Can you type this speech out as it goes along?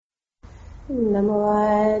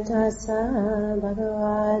Namo tassa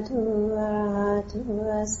bhagavato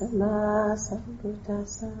arahato samma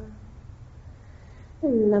sambuddhassa.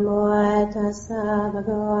 Namo tassa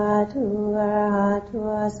bhagavato arahato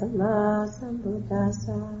samma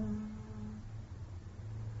sambuddhassa.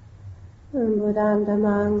 Buddham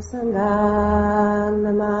dhammam sangham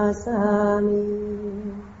namasami.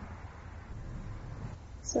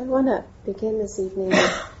 So I want to begin this evening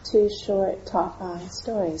with two short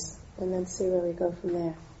stories, and then see where we go from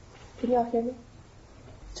there. Can you all hear me?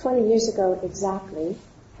 20 years ago exactly,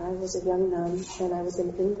 I was a young nun and I was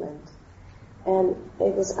in England. And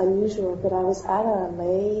it was unusual, but I was at a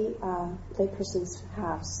lay person's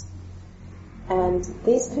house. And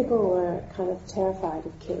these people were kind of terrified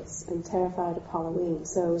of kids and terrified of Halloween.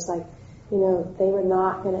 So it was like, they were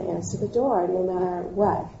not going to answer the door no matter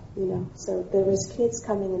what, So there was kids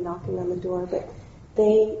coming and knocking on the door, but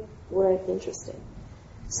they weren't interested.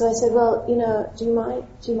 So I said, well, do you mind?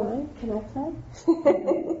 Can I play?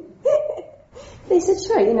 They said,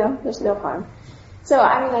 sure, there's no harm. So,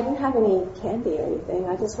 I didn't have any candy or anything.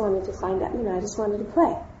 I just wanted to find out, I just wanted to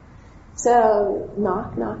play. So,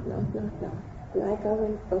 knock, knock, knock, knock, knock. And I go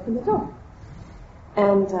and open the door.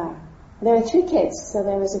 And there were 3 kids. So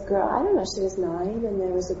there was a girl, I don't know, she was 9, and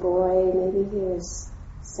there was a boy, maybe he was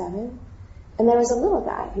 7. And there was a little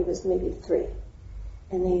guy, he was maybe 3.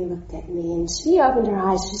 And they looked at me, and she opened her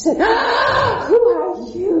eyes. She said, who are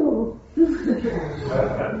you?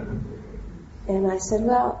 And I said,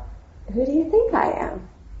 well, who do you think I am?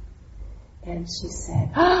 And she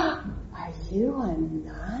said, are you a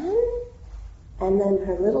nun? And then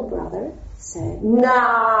her little brother said,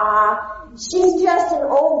 nah, she's just an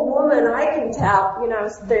old woman, I can tell. I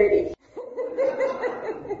was 30.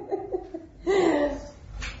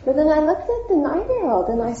 But then I looked at the 9-year-old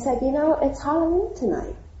and I said, it's Halloween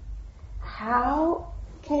tonight. How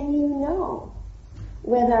can you know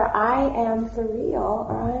whether I am for real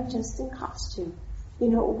or I am just in costume?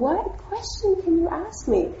 What question can you ask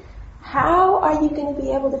me? How are you going to be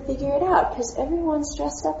able to figure it out? Because everyone's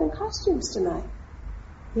dressed up in costumes tonight,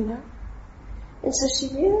 And so she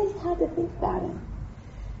really had to think about it.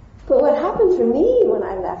 But what happened for me when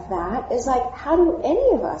I left that is like, how do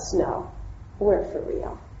any of us know we're for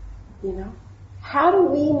real? How do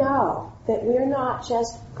we know that we're not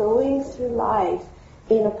just going through life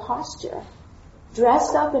in a posture,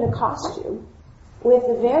 dressed up in a costume, with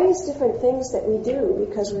the various different things that we do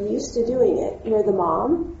because we're used to doing it? We're the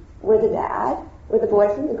mom, we're the dad, we're the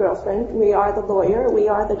boyfriend, the girlfriend, we are the lawyer, we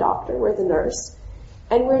are the doctor, we're the nurse,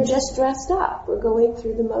 and we're just dressed up. We're going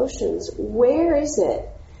through the motions. Where is it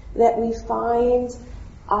that we find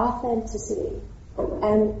authenticity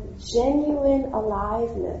and genuine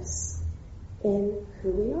aliveness in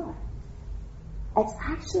who we are? It's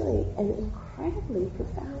actually an incredibly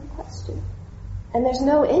profound question. And there's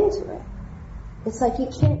no end to it. It's like you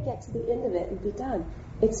can't get to the end of it and be done.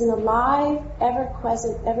 It's an alive,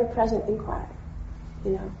 ever-present inquiry.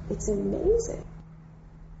 It's amazing.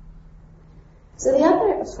 So the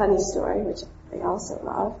other funny story, which I also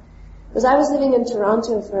love, was I was living in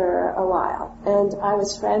Toronto for a while, and I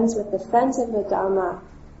was friends with the Friends of the Dharma,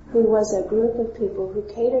 who was a group of people who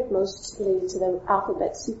catered mostly to the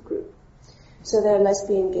alphabet soup group. So the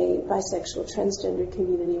lesbian, gay, bisexual, transgender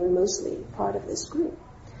community were mostly part of this group.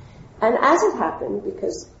 And as it happened,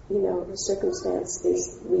 because, the circumstance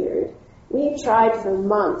is weird, we tried for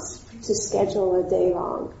months to schedule a day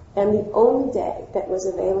long. And the only day that was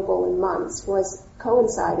available in months was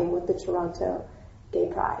coinciding with the Toronto Gay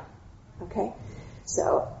Pride. Okay?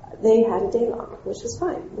 So they had a day long, which was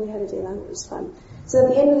fine. We had a day long, it was fun. So at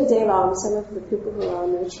the end of the day long, some of the people who were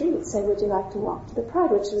on the retreat said, would you like to walk to the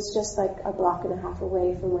Pride, which was just like a block and a half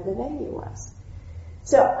away from where the venue was.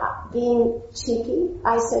 So being cheeky,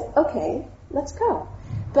 I said, okay, let's go.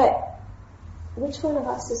 But which one of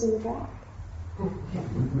us is in drag?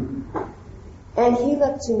 And he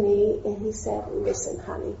looked to me and he said, listen,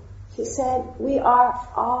 honey. He said, we are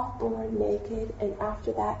all born naked, and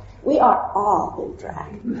after that, we are all in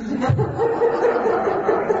drag.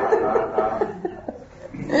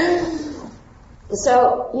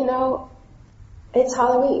 So, it's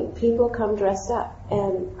Halloween. People come dressed up,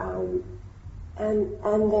 and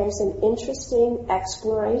there's an interesting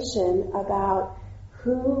exploration about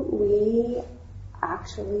who we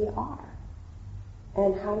actually are,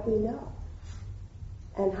 and how do we know,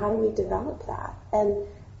 and how do we develop that,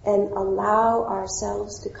 and allow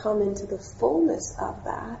ourselves to come into the fullness of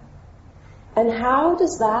that. And how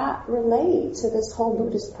does that relate to this whole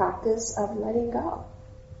Buddhist practice of letting go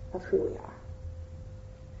of who we are?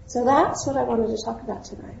 So that's what I wanted to talk about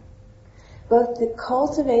tonight. Both the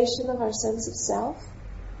cultivation of our sense of self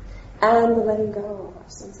and the letting go of our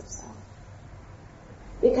sense of self.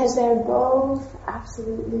 Because they're both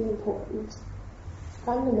absolutely important,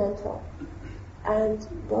 fundamental, and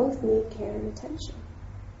both need care and attention.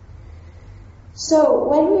 So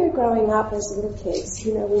when we're growing up as little kids,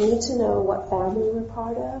 we need to know what family we're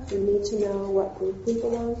part of. We need to know what group we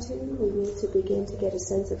belong to. We need to begin to get a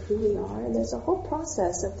sense of who we are. And there's a whole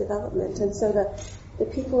process of development. And so the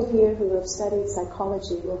people here who have studied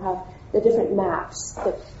psychology will have the different maps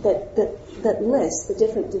that list the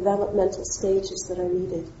different developmental stages that are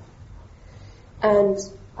needed. And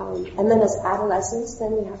then as adolescents,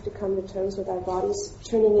 then we have to come to terms with our bodies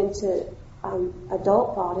turning into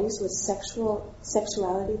adult bodies with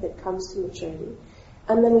sexuality that comes to maturity.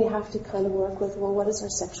 And then we have to kind of work with, what is our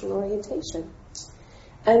sexual orientation?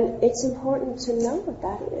 And it's important to know what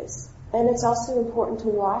that is. And it's also important to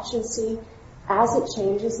watch and see as it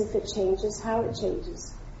changes, if it changes, how it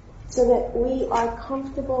changes. So that we are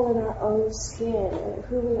comfortable in our own skin and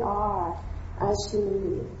who we are as human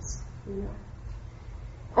beings.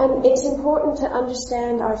 And it's important to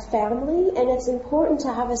understand our family, and it's important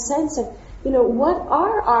to have a sense of, what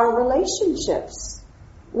are our relationships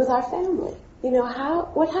with our family?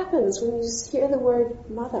 What happens when you just hear the word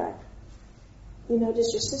mother?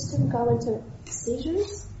 Does your system go into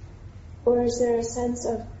seizures? Or is there a sense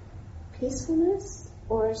of peacefulness?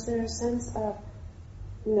 Or is there a sense of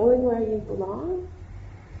knowing where you belong?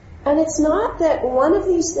 And it's not that one of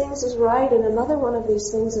these things is right and another one of these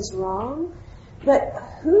things is wrong, but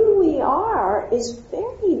who we are is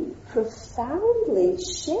very profoundly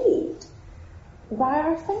shaped by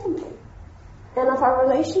our family. And if our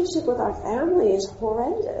relationship with our family is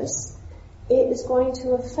horrendous, it is going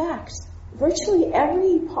to affect virtually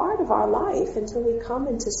every part of our life until we come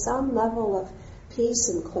into some level of peace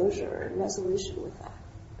and closure and resolution with that.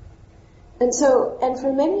 And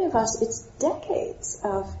for many of us, it's decades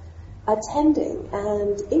of attending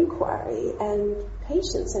and inquiry and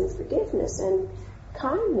patience and forgiveness and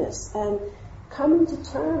kindness and coming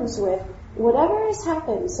to terms with whatever has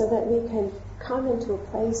happened so that we can come into a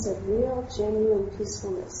place of real, genuine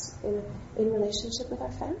peacefulness in relationship with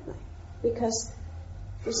our family. Because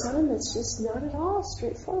for some, it's just not at all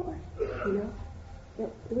straightforward,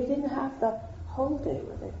 We didn't have the holding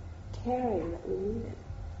or the caring that we needed.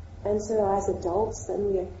 And so as adults,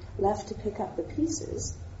 then we are left to pick up the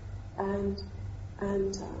pieces and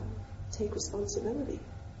take responsibility.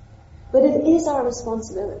 But it is our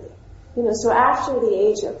responsibility. So after the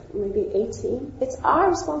age of maybe 18, it's our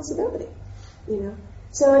responsibility.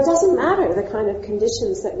 So it doesn't matter the kind of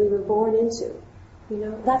conditions that we were born into.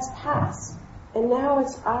 That's past. And now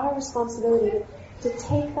it's our responsibility to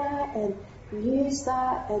take that and use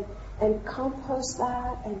that and compost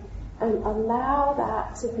that and allow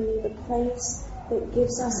that to be the place that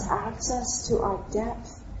gives us access to our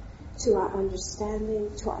depth, to our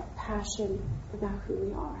understanding, to our passion about who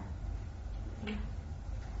we are.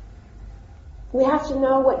 We have to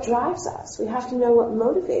know what drives us. We have to know what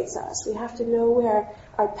motivates us. We have to know where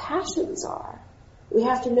our passions are. We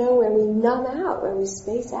have to know where we numb out, where we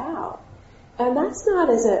space out. And that's not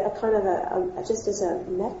as a kind of just as a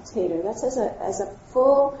meditator. That's as a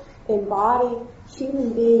full embodied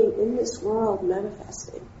human being in this world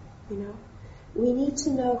manifesting. We need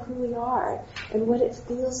to know who we are and what it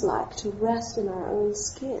feels like to rest in our own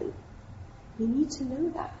skin. We need to know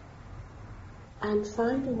that and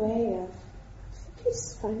find a way of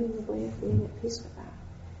peace, finding a way of being at peace with that.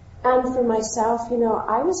 And for myself,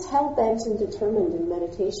 I was hell-bent and determined in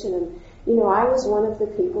meditation, and, I was one of the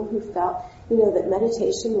people who felt, that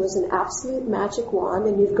meditation was an absolute magic wand,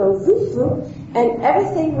 and you'd go whoop, whoop, and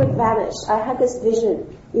everything would vanish. I had this vision,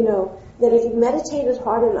 that if you meditated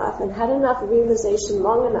hard enough and had enough realization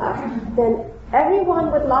long enough, then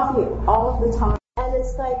everyone would love you all of the time. And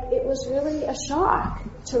it's like, it was really a shock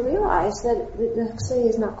to realize that it actually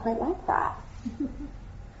is not quite like that.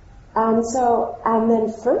 And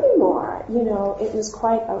then furthermore, it was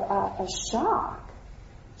quite a shock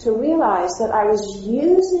to realize that I was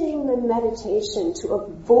using the meditation to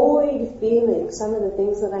avoid feeling some of the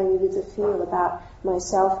things that I needed to feel about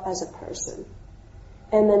myself as a person.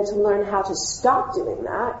 And then to learn how to stop doing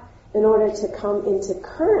that in order to come into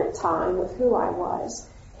current time with who I was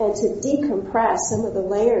and to decompress some of the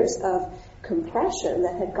layers of compression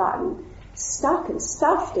that had gotten stuck and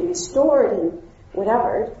stuffed and stored and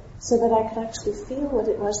whatever, so that I could actually feel what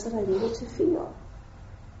it was that I needed to feel.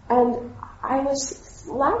 And I was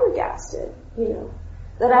flabbergasted,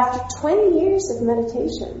 that after 20 years of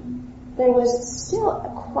meditation, there was still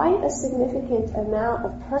quite a significant amount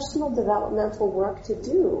of personal developmental work to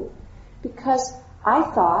do, because I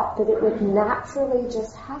thought that it would naturally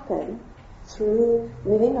just happen through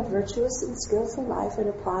living a virtuous and skillful life and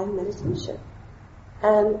applying meditation.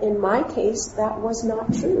 And in my case, that was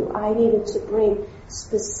not true. I needed to bring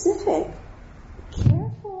specific,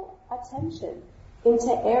 careful attention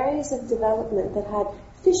into areas of development that had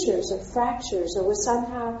fissures or fractures or were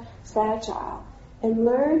somehow fragile, and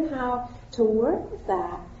learn how to work with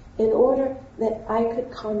that in order that I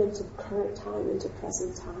could come into current time, into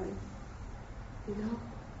present time. You know?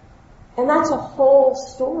 And that's a whole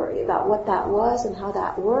story about what that was and how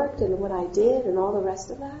that worked and what I did and all the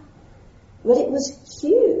rest of that. But it was a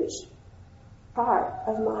huge part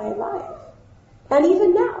of my life. And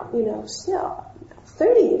even now, you know, still,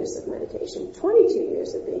 30 years of meditation, 22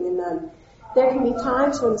 years of being a nun, there can be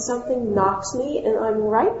times when something knocks me and I'm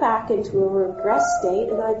right back into a regress state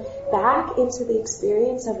and I'm back into the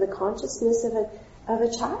experience of the consciousness of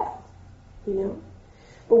a child, you know.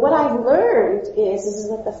 But what I've learned is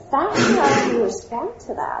that the faster I can respond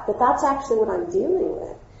to that that's actually what I'm dealing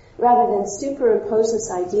with, rather than superimpose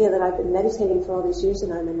this idea that I've been meditating for all these years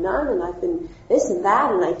and I'm a nun and I've been this and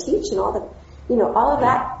that and I teach and all the, you know, all of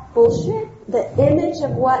that bullshit, the image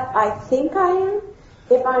of what I think I am.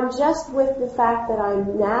 If I'm just with the fact that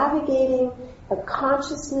I'm navigating a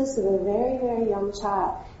consciousness of a very, very young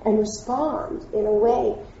child and respond in a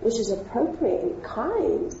way which is appropriate and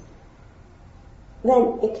kind,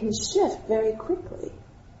 then it can shift very quickly.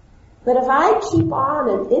 But if I keep on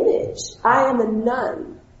an image, I am a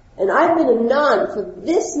nun, and I've been a nun for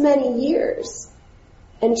this many years,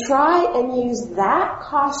 and try and use that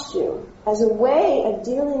costume as a way of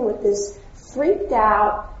dealing with this freaked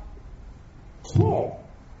out kid,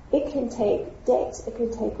 it can take days, it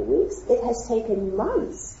can take weeks, it has taken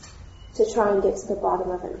months to try and get to the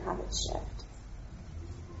bottom of it and have it shift.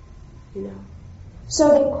 You know? So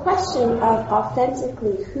the question of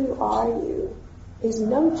authentically who are you is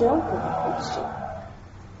no joke of a question.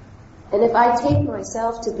 And if I take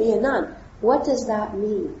myself to be a nun, what does that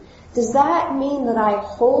mean? Does that mean that I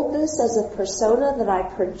hold this as a persona that I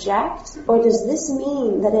project? Or does this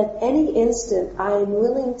mean that at any instant I am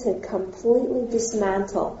willing to completely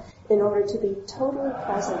dismantle in order to be totally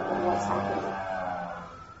present in what's happening?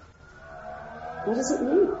 What does it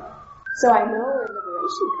mean? So I know where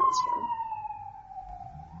liberation comes from.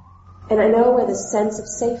 And I know where the sense of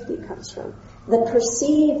safety comes from. The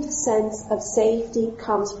perceived sense of safety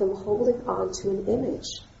comes from holding on to an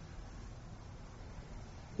image.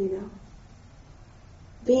 You know?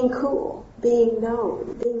 Being cool, being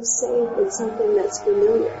known, being safe in something that's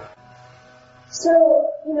familiar. So,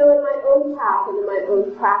 you know, in my own path and in my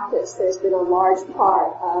own practice, there's been a large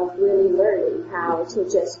part of really learning how to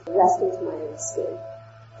just rest into my own skin.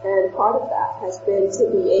 And part of that has been to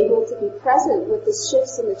be able to be present with the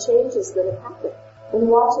shifts and the changes that have happened and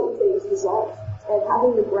watching things dissolve and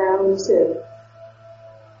having the ground to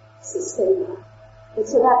sustain that. And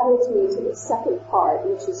so that brings me to the second part,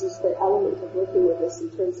 which is just the element of working with this in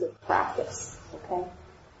terms of practice, okay?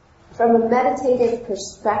 From a meditative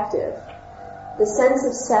perspective, the sense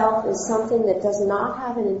of self is something that does not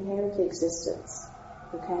have an inherent existence,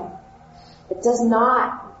 okay? It does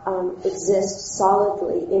not exist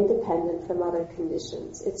solidly independent from other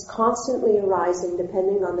conditions. It's constantly arising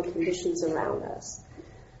depending on the conditions around us.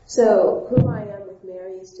 So who I am with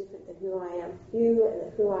Mary is different than who I am with you,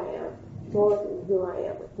 and who I am with George, and who I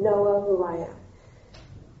am with Noah, who I am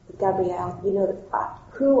with Gabrielle. You know,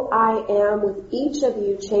 who I am with each of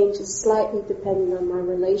you changes slightly depending on my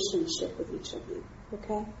relationship with each of you.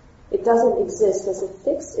 Okay? It doesn't exist as a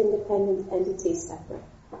fixed, independent entity separate.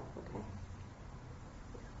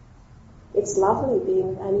 It's lovely being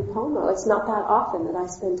with Annie Pomo. It's not that often that I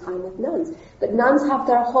spend time with nuns. But nuns have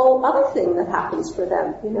their whole other thing that happens for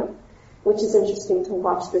them, you know, which is interesting to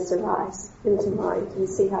watch this arise into mind and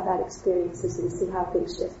see how that experience is and see how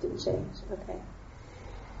things shift and change. Okay.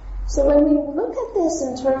 So when we look at this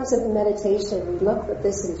in terms of meditation, we look at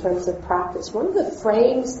this in terms of practice, one of the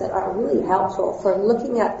frames that are really helpful for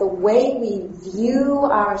looking at the way we view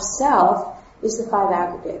ourselves is the 5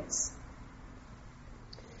 aggregates.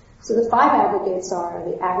 So the 5 aggregates are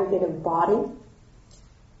the aggregate of body,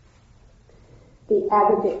 the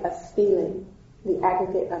aggregate of feeling, the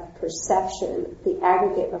aggregate of perception, the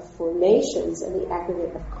aggregate of formations, and the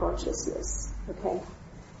aggregate of consciousness. Okay?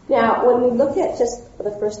 Now, when we look at just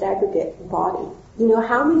the first aggregate, body, you know,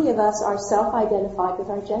 how many of us are self-identified with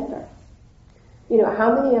our gender? You know,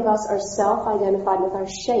 how many of us are self-identified with our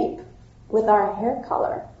shape, with our hair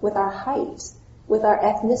color, with our height, with our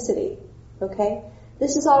ethnicity? Okay?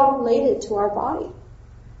 This is all related to our body.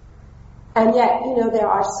 And yet, you know, there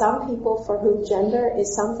are some people for whom gender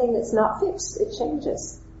is something that's not fixed. It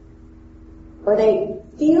changes. Or they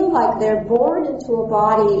feel like they're born into a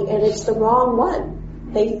body and it's the wrong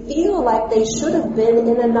one. They feel like they should have been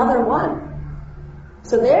in another one.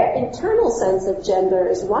 So their internal sense of gender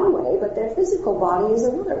is one way, but their physical body is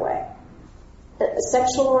another way.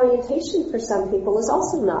 Sexual orientation for some people is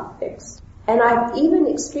also not fixed. And I've even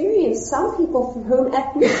experienced some people for whom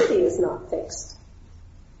ethnicity is not fixed.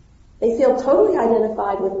 They feel totally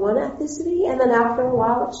identified with one ethnicity, and then after a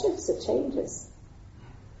while it shifts, it changes.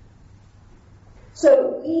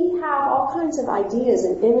 So we have all kinds of ideas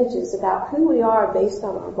and images about who we are based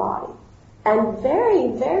on our body. And very,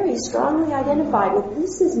 very strongly identified with,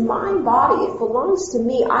 this is my body, it belongs to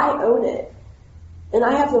me, I own it. And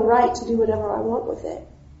I have the right to do whatever I want with it.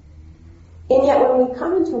 And yet when we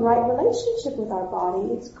come into a right relationship with our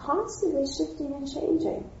body, it's constantly shifting and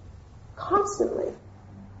changing. Constantly.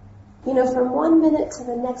 You know, from 1 minute to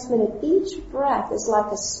the next minute, each breath is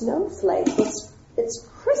like a snowflake. It's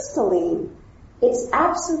crystalline. It's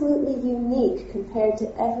absolutely unique compared to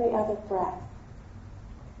every other breath.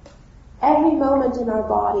 Every moment in our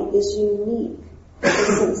body is unique. The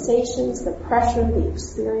sensations, the pressure, the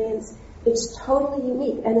experience, it's totally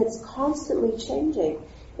unique and it's constantly changing.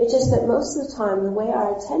 It's just that most of the time, the way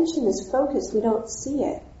our attention is focused, we don't see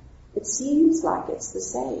it. It seems like it's the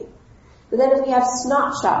same. But then if we have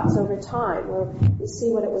snapshots over time, where we see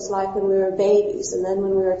what it was like when we were babies, and then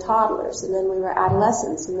when we were toddlers, and then we were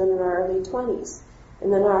adolescents, and then in our early 20s,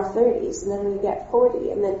 and then our 30s, and then we get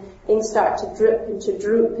 40, and then things start to drip and to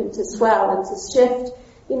droop and to swell and to shift,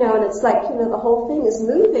 you know, and it's like, you know, the whole thing is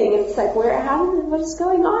moving, and it's like, what is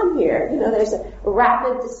going on here? You know, there's a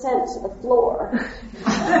rapid descent to the floor.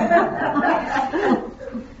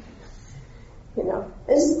 You know,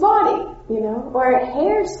 this is body, you know, or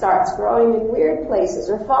hair starts growing in weird places,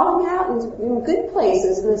 or falling out in good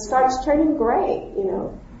places, and it starts turning gray, you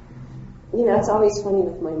know. You know, it's always funny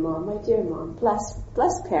with my mom, my dear mom,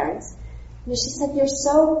 bless parents. You know, she said, "You're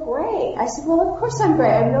so gray." I said, "Well, of course I'm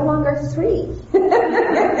gray. I'm no longer 3."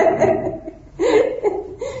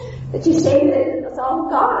 But you shave it, and it's all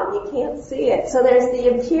gone. You can't see it. So there's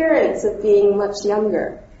the appearance of being much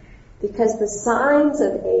younger, because the signs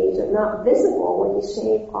of age are not visible when you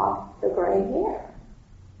shave off the gray hair.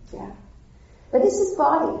 Yeah. But this is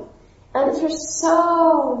body. And for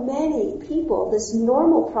so many people, this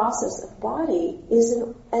normal process of body is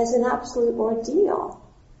an absolute ordeal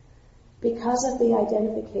because of the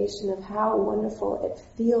identification of how wonderful it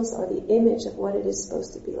feels, or the image of what it is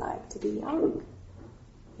supposed to be like to be young,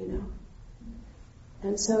 you know.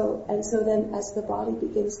 And so then as the body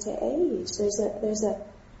begins to age,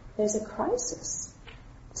 there's a crisis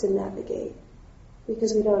to navigate,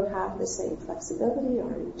 because we don't have the same flexibility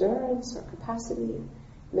or endurance or capacity.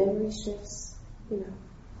 Memory shifts, you know,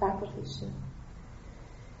 faculty shift.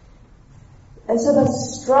 And so the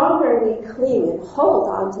stronger we cling and hold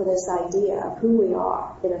on to this idea of who we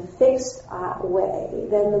are in a fixed way,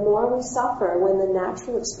 then the more we suffer when the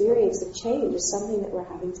natural experience of change is something that we're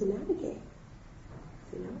having to navigate.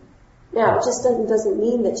 You know? Now, it just doesn't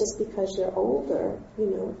mean that just because you're older, you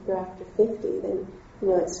know, if you're after 50, then, you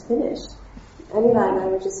know, it's finished. Anila and I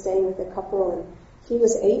were just staying with a couple, and he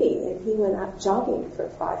was 80, and he went out jogging for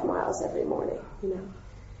 5 miles every morning, you know.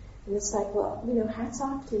 And it's like, well, you know, hats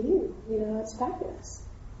off to you. You know, it's fabulous.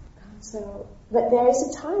 So, but there is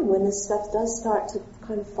a time when this stuff does start to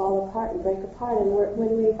kind of fall apart and break apart, and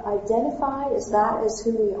when we've identified as that as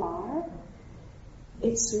who we are,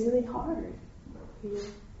 it's really hard. You know,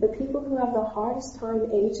 the people who have the hardest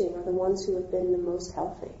time aging are the ones who have been the most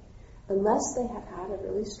healthy, unless they have had a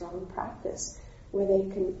really strong practice where they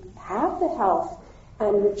can have the health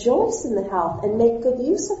and rejoice in the health and make good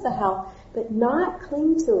use of the health, but not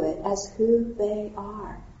cling to it as who they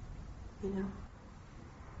are, you know.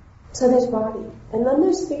 So there's body, and then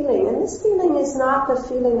there's feeling, and this feeling is not the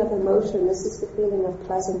feeling of emotion. This is the feeling of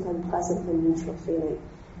pleasant, unpleasant, and neutral feeling.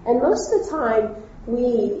 And most of the time,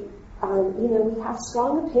 we have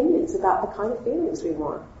strong opinions about the kind of feelings we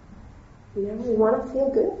want. You know, we want to feel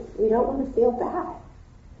good. We don't want to feel bad.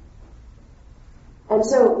 And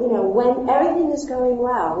so, you know, when everything is going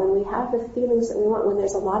well, when we have the feelings that we want, when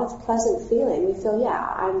there's a lot of pleasant feeling, we feel, yeah,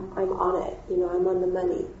 I'm on it. You know, I'm on the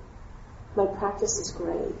money. My practice is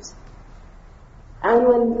great. And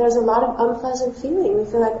when there's a lot of unpleasant feeling, we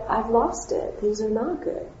feel like I've lost it. Things are not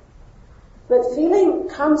good. But feeling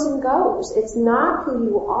comes and goes. It's not who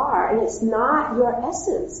you are, and it's not your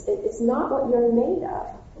essence. It's not what you're made of.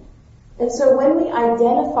 And so when we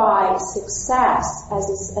identify success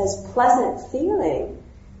as pleasant feeling,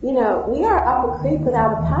 you know, we are up a creek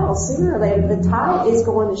without a paddle. Sooner or later, the tide is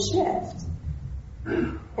going to shift.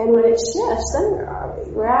 And when it shifts, then where are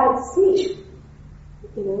we? We're out at sea.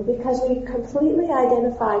 because we completely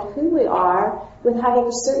identified who we are with having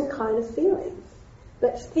a certain kind of feeling.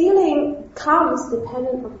 But feeling comes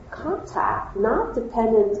dependent on contact, not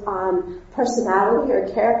dependent on personality or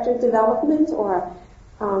character development or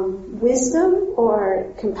wisdom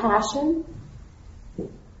or compassion.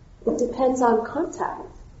 It depends on contact.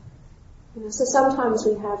 So sometimes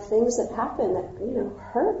we have things that happen that,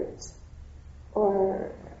 hurt,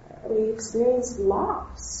 or we experience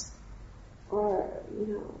loss, or,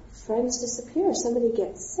 friends disappear, somebody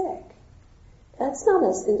gets sick. That's not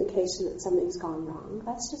an indication that something's gone wrong.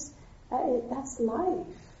 That's just, that's life.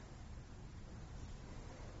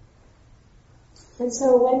 And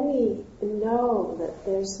so when we know that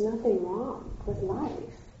there's nothing wrong with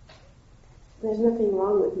life, there's nothing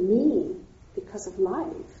wrong with me because of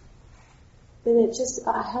life, then it just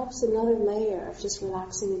helps another layer of just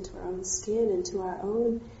relaxing into our own skin, into our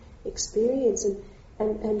own experience,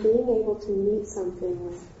 and being able to meet something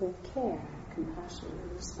with care, compassion,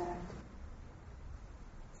 and respect.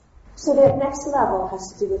 So the next level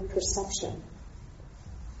has to do with perception.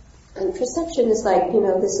 And perception is like,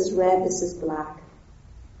 this is red, this is black.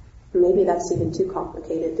 Maybe that's even too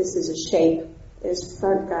complicated. This is a shape. There's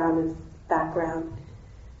foreground and background.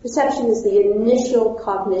 Perception is the initial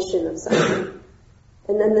cognition of something.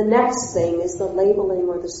 And then the next thing is the labeling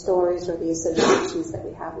or the stories or the associations that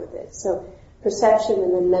we have with it. So perception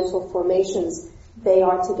and then mental formations, they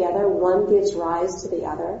are together. One gives rise to the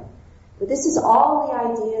other. But this is all the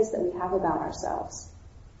ideas that we have about ourselves,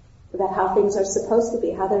 about how things are supposed to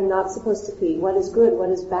be, how they're not supposed to be, what is good,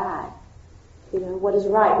 what is bad, what is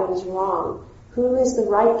right, what is wrong, who is the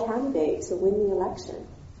right candidate to win the election,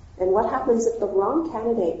 and what happens if the wrong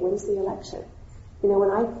candidate wins the election.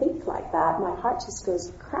 When I think like that, my heart just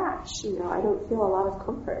goes crash. I don't feel a lot of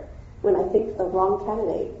comfort when I think the wrong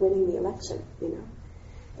candidate winning the election.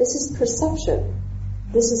 This is perception.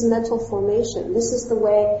 This is mental formation. This is the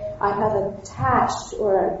way I have attached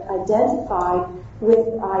or identified with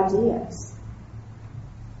ideas.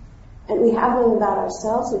 And we have them about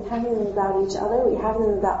ourselves, we have them about each other, we have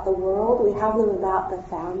them about the world, we have them about the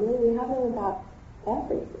family, we have them about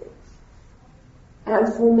everything.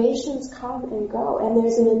 And formations come and go. And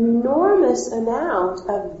there's an enormous amount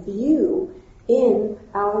of view in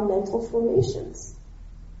our mental formations,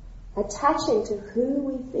 attaching to who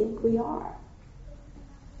we think we are.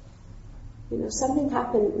 Something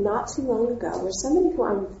happened not too long ago where somebody who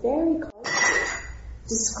I'm very close to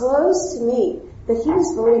disclosed to me that he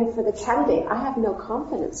was voting for the candidate I have no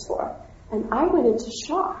confidence for. And I went into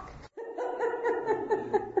shock.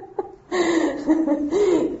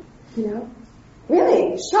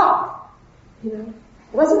 Really, shock. It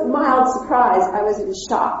wasn't mild surprise, I was in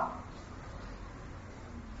shock.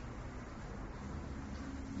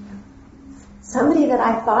 Somebody that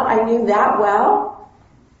I thought I knew that well,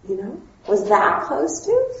 was that close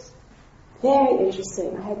to? Very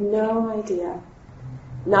interesting. I had no idea.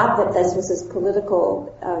 Not that this was his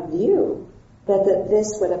political view, but that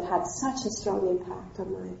this would have had such a strong impact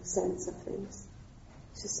on my sense of things.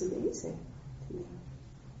 It's just amazing to me.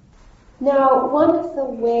 Now, one of the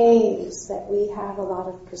ways that we have a lot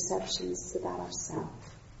of perceptions is about ourselves.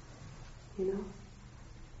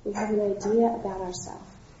 We have an idea about ourselves.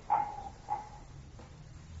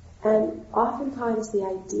 And oftentimes the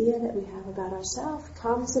idea that we have about ourselves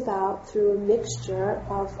comes about through a mixture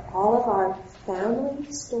of all of our family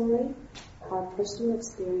story, our personal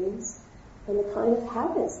experience, and the kind of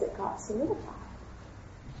habits that got solidified.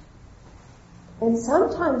 And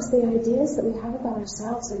sometimes the ideas that we have about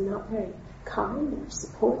ourselves are not very kind or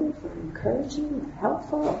supportive or encouraging or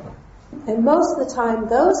helpful. And most of the time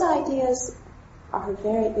those ideas are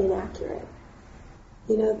very inaccurate.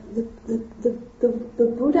 The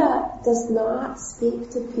Buddha does not speak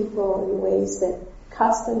to people in ways that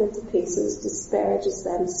cuts them into pieces, disparages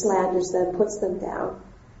them, slanders them, puts them down,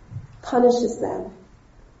 punishes them,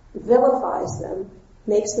 vilifies them,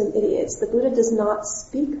 makes them idiots. The Buddha does not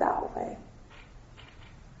speak that way.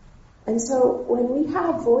 And so when we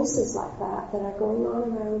have voices like that are going on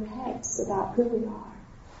in our own heads about who we are,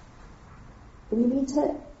 we need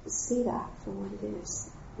to see that for what it is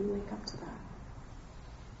and wake up to that.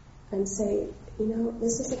 And say,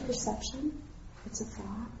 this is a perception, it's a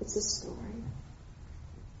thought, it's a story.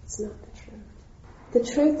 It's not the truth. The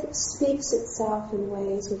truth speaks itself in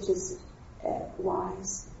ways which is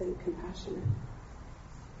wise and compassionate,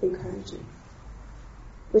 encouraging,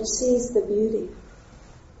 which sees the beauty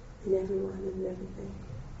in everyone and everything.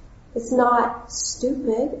 It's not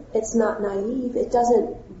stupid, it's not naive, it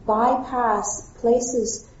doesn't bypass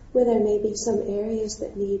places where there may be some areas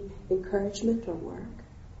that need encouragement or work.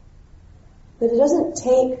 But it doesn't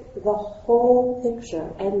take the whole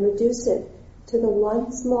picture and reduce it to the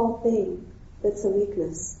one small thing that's a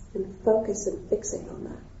weakness and focus and fixate on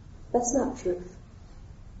that. That's not truth.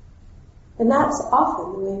 And that's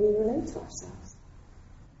often the way we relate to ourselves.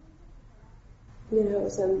 You know, it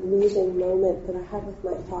was an amazing moment that I had with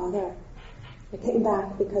my father. I came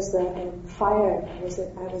back because the fire, I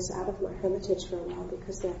was out of my hermitage for a while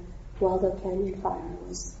because the Waldo Canyon fire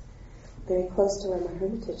was very close to where my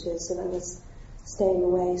hermitage is, and I was staying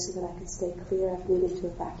away so that I could stay clear of needing to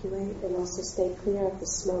evacuate and also stay clear of the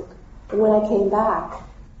smoke. And when I came back,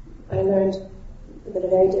 I learned that a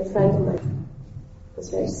very dear friend of mine was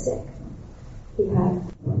very sick. He had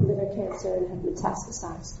liver cancer and had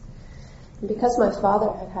metastasized. And because my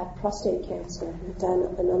father had had prostate cancer and had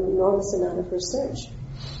done an enormous amount of research,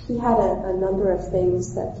 he had a number of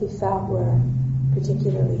things that he felt were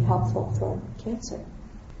particularly helpful for cancer.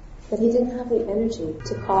 But he didn't have the energy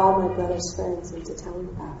to call my brother's friends and to tell them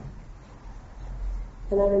about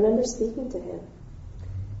it. And I remember speaking to him,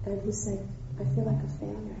 and he said, I feel like a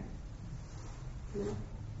failure. You know?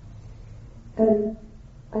 And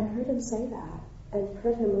I heard him say that, and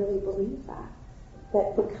heard him really believe that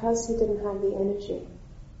because he didn't have the energy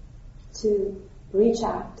to reach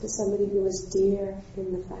out to somebody who was dear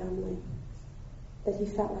in the family, that he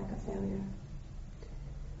felt like a failure.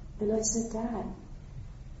 And I said, Dad,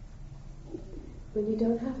 when you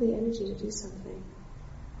don't have the energy to do something,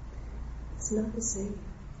 it's not the same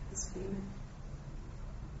as failing.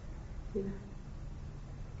 You know?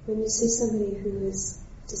 When you see somebody who is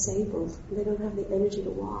disabled and they don't have the energy to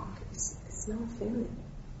walk, it's not a failure.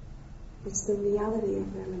 It's the reality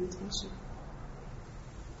of their limitation.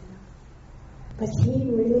 You know? But he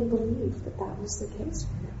really believed that was the case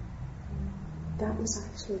for him. That was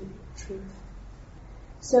actually truth.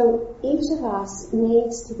 So each of us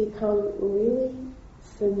needs to become really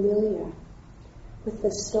familiar with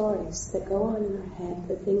the stories that go on in our head,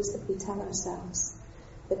 the things that we tell ourselves,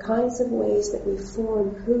 the kinds of ways that we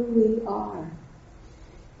form who we are,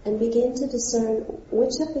 and begin to discern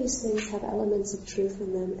which of these things have elements of truth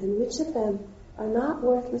in them and which of them are not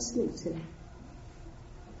worth listening to.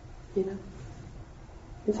 You know?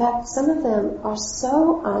 In fact, some of them are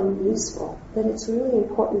so unuseful that it's really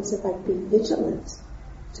important to be vigilant,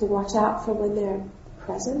 to watch out for when they're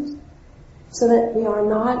present, so that we are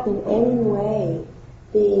not in any way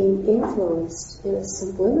being influenced in a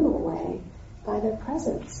subliminal way by their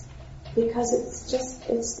presence. Because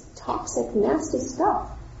it's toxic, nasty stuff.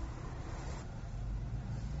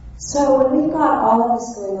 So when we've got all of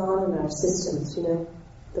this going on in our systems, you know,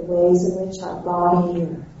 the ways in which our body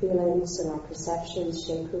and our feelings and our perceptions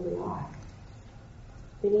shape who we are,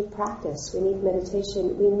 we need practice, we need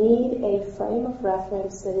meditation, we need a frame of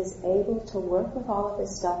reference that is able to work with all of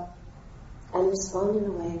this stuff and respond in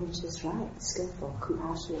a way which is right, skillful,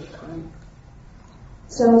 compassionate, kind.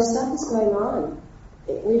 So if stuff is going on,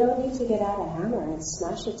 we don't need to get out a hammer and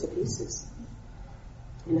smash it to pieces.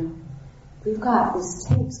 You know, we've got these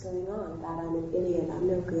tapes going on about I'm an idiot, I'm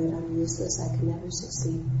no good, I'm useless, I can never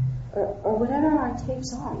succeed, or whatever our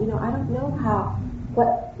tapes are. You know, I don't know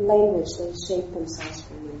what language they shape themselves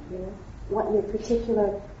for you. You know, what your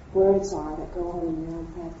particular words are that go on in your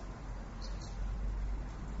own head.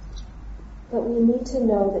 But we need to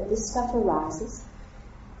know that this stuff arises.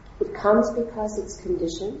 It comes because it's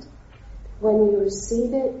conditioned. When we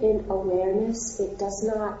receive it in awareness, it does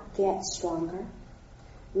not get stronger,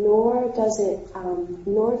 nor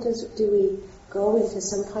do we go into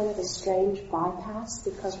some kind of a strange bypass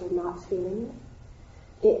because we're not feeling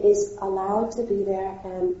it. It is allowed to be there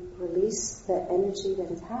and release the energy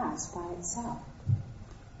that it has by itself.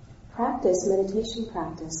 Practice, meditation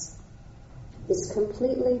practice, is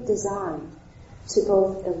completely designed to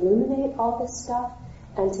both illuminate all this stuff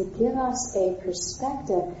and to give us a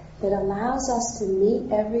perspective that allows us to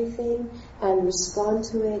meet everything and respond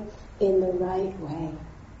to it in the right way.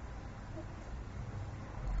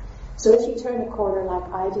 So if you turn a corner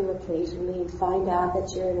like I do occasionally and find out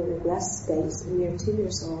that you're in a regress space and you're 2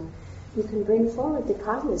 years old, you can bring forward the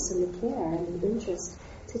kindness and the care and the interest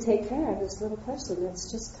to take care of this little person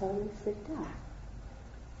that's just totally freaked out.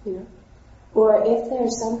 You know? Or if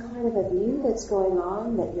there's some kind of a view that's going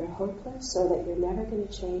on that you're hopeless or that you're never going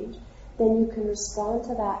to change, then you can respond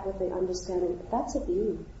to that with the understanding that that's a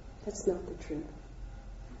view, that's not the truth.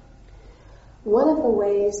 One of the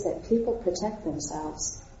ways that people protect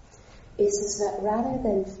themselves is that rather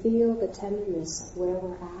than feel the tenderness of where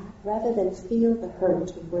we're at, rather than feel the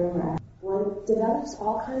hurt of where we're at, one develops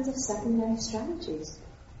all kinds of secondary strategies.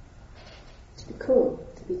 To be cool,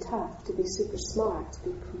 to be tough, to be super smart, to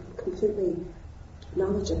be completely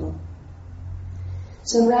knowledgeable.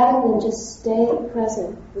 So rather than just stay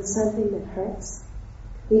present with something that hurts,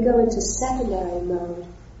 we go into secondary mode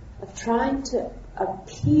of trying to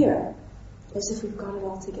appear as if we've got it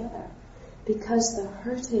all together. Because the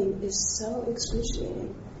hurting is so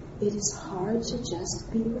excruciating, it is hard to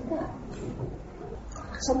just be with that.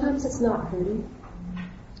 Sometimes it's not hurting.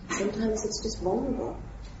 Sometimes it's just vulnerable.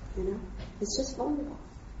 It's just vulnerable.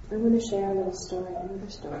 I want to share a little story, another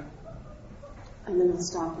story. And then I'll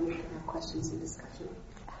stop and we can have questions and discussion.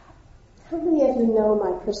 How many of you know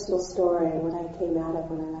my personal story and what I came out of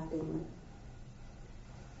when I left England?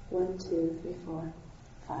 1, 2, 3, 4,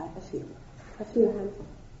 5, a few, a handful.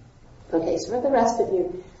 Okay, so for the rest of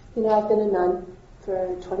you, I've been a nun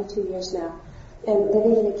for 22 years now, and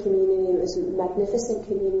living in a community. It was a magnificent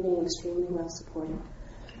community, extremely well supported.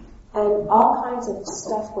 And all kinds of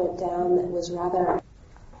stuff went down that was rather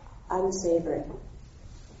unsavory,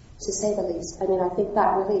 to say the least. I think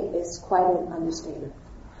that really is quite an understatement.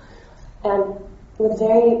 And with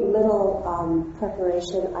very little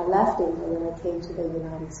preparation, I left England and I came to the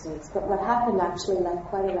United States. But what happened actually left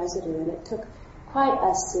quite a residue, and it took quite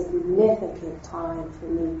a significant time for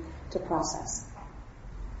me to process.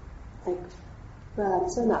 I'm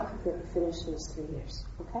still not completely finished in those 3 years,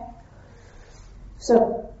 okay?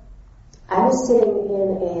 So, I was sitting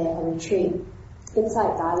in a retreat,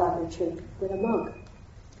 insight dialogue retreat, with a monk.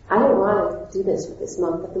 I didn't want to do this with this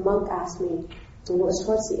monk, but the monk asked me, and it was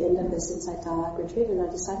towards the end of this insight dialogue retreat, and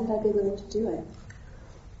I decided I'd be willing to do it.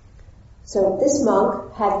 So this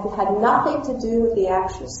monk had nothing to do with the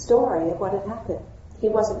actual story of what had happened. He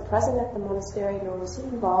wasn't present at the monastery, nor was he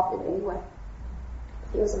involved in any way.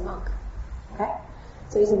 He was a monk. Okay?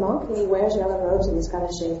 So he's a monk, and he wears yellow robes, and he's got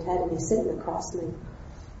a shaved head, and he's sitting across me.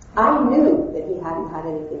 I knew that he hadn't had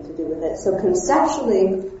anything to do with it. So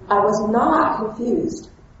conceptually, I was not confused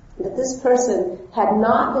that this person had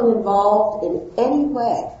not been involved in any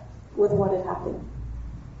way with what had happened.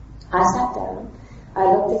 I sat down,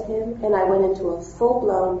 I looked at him, and I went into a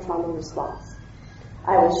full-blown trauma response.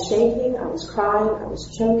 I was shaking, I was crying, I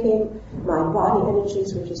was choking, my body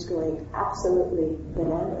energies were just going absolutely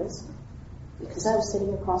bananas because I was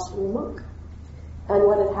sitting across from a monk. And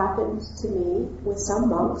what had happened to me with some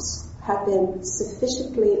monks had been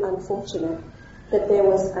sufficiently unfortunate that there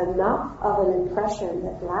was enough of an impression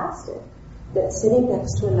that lasted, that sitting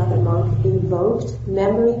next to another monk invoked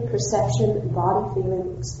memory, perception, body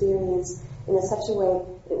feeling, experience in such a way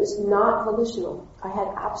it was not volitional. I had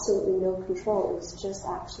absolutely no control. It was just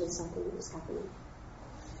actually something that was happening.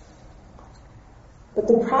 But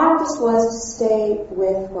the practice was to stay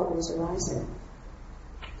with what was arising.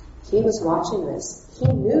 He was watching this. He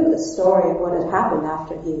knew the story of what had happened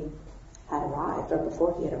after he had arrived, or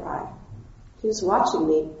before he had arrived. He was watching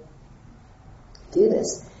me do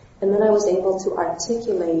this. And then I was able to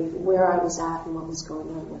articulate where I was at and what was going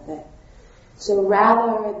on with it. So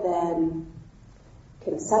rather than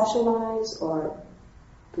conceptualize or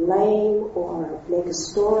blame or make a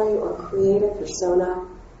story or create a persona,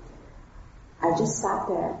 I just sat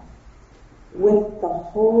there with the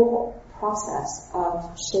whole process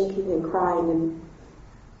of shaking and crying and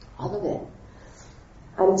all of it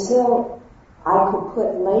until I could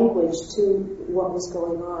put language to what was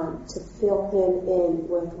going on, to fill him in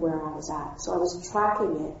with where I was at. So I was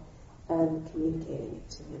tracking it and communicating it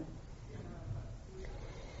to him.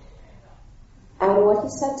 And what he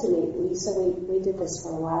said to me, we did this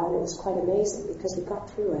for a while, and it was quite amazing because we got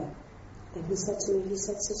through it. And he said to me,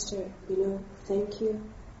 "Sister, thank you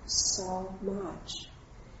so much."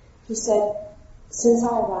 He said, "Since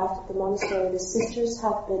I arrived at the monastery, the sisters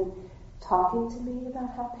have been talking to me about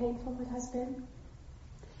how painful it has been,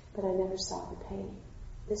 but I never saw the pain.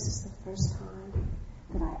 This is the first time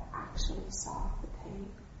that I actually saw the pain.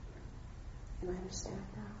 And I understand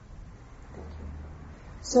now. Thank you."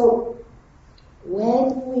 So,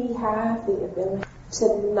 when we have the ability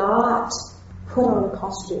to not put on a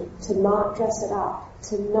costume, to not dress it up,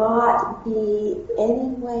 to not be any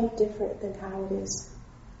way different than how it is,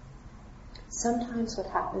 sometimes what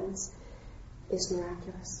happens is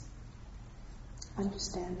miraculous.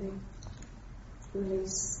 Understanding,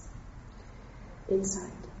 release,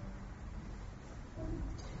 insight.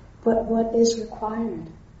 But what is required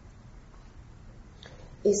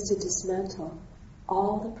is to dismantle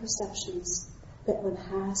all the perceptions that one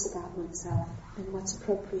has about oneself and what's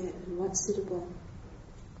appropriate and what's suitable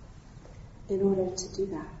in order to do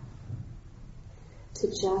that. To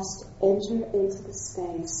just enter into the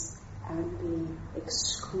space and be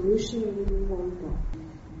excruciatingly vulnerable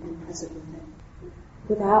and present with it.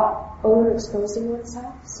 Without overexposing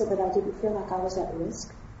oneself so that I didn't feel like I was at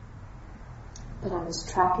risk, but I was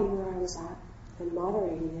tracking where I was at and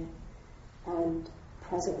moderating it and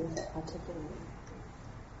present with it, articulating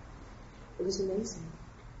it. It was amazing.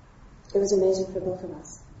 It was amazing for both of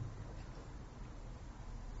us.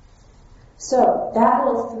 So, that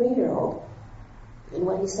little 3-year-old, and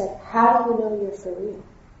when he said, how do you know you're for real?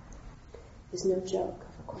 Is no joke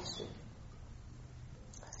of a question.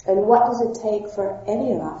 And what does it take for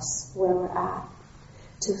any of us, where we're at,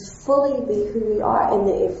 to fully be who we are in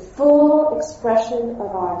the full expression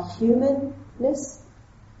of our humanness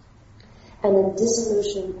and the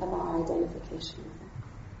dissolution of our identification with it?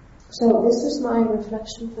 So this is my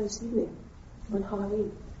reflection for this evening on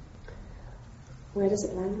Halloween. Where does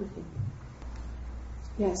it land with you?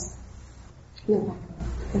 Yes. No,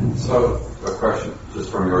 So, a question,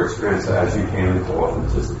 just from your experience, as you came into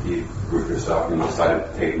authenticity with yourself and you decided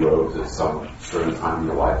to take robes at some certain time in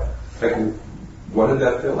your life, like, what did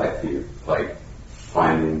that feel like for you? Like,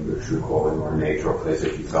 finding your true calling or nature or place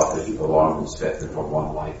that you felt that you belonged and stepped into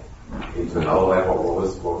one life into another life?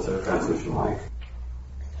 What was that transition like?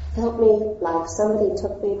 Felt me like somebody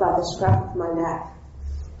took me by the scruff of my neck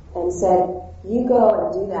and said, you go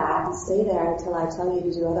and do that and stay there until I tell you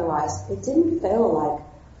to do otherwise. It didn't feel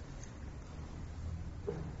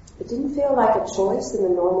like a choice in the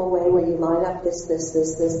normal way where you line up this, and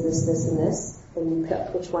this, and you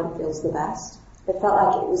pick which one feels the best. It felt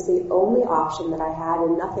like it was the only option that I had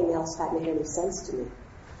and nothing else had made any sense to me.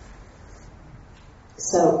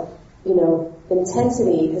 So,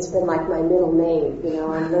 intensity has been like my middle name.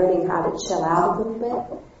 I'm learning how to chill out a little bit,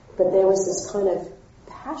 but there was this kind of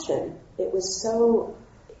passion. It was so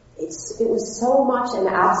much an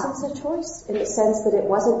absence of choice in the sense that it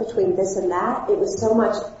wasn't between this and that. It was so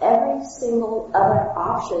much every single other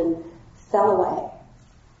option fell away.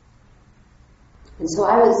 And so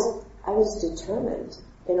I was determined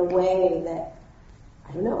in a way that,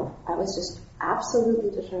 I don't know, I was just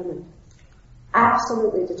absolutely determined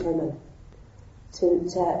to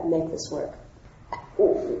make this work.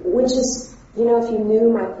 Which is, if you knew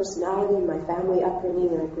my personality and my family upbringing,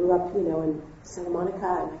 and I grew up, in Santa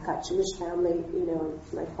Monica, and I got Jewish family, and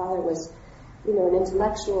my father was, an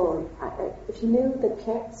intellectual. If you knew the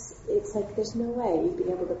parents, it's like there's no way you'd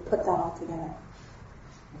be able to put that all together.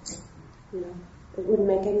 It wouldn't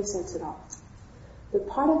make any sense at all. But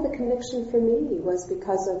part of the conviction for me was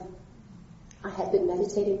because of I had been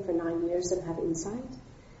meditating for 9 years and had insight,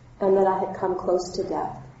 and that I had come close to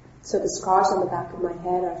death. So the scars on the back of my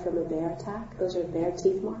head are from a bear attack. Those are bear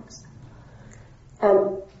teeth marks.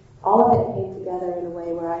 And all of it came together in a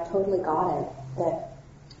way where I totally got it, that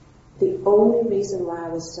the only reason why I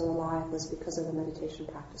was still alive was because of the meditation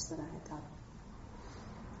practice that I had done.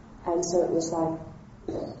 And so it was like,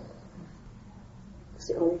 it's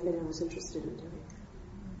the only thing I was interested in doing.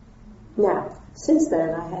 Now, since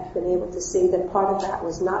then, I have been able to see that part of that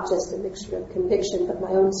was not just a mixture of conviction, but my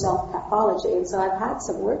own self-pathology, and so I've had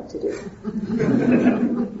some work to do.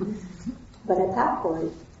 But at that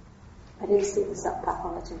point, I didn't see the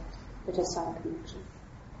self-pathology. I just saw the conviction.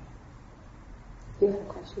 You had a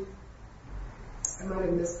question? I might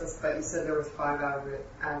have missed this, but you said there was 5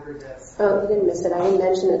 aggregates. Oh, you didn't miss it. I didn't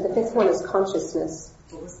mention it. The 5th one is consciousness.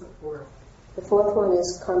 What was the 4th? The 4th one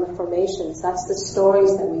is karma formations. That's the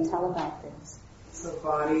stories that we tell about things. So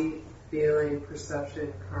body, feeling,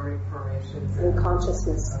 perception, karmic formations. And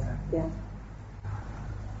consciousness. Okay. Yeah.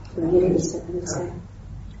 And you didn't say.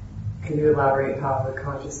 Can you elaborate how the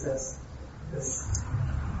consciousness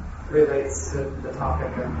relates to the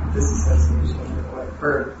topic of disassociation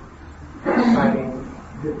or finding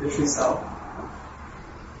the true self?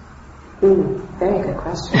 Very good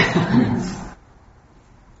question.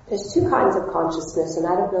 There's 2 kinds of consciousness, and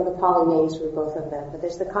I don't know the Pali names for both of them, but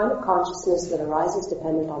there's the kind of consciousness that arises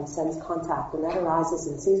dependent on sense contact, and that arises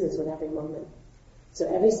and ceases with every moment.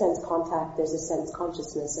 So every sense contact, there's a sense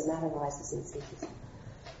consciousness, and that arises and ceases.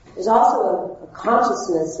 There's also a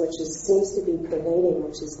consciousness which seems to be pervading,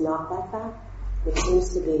 which is not like that, which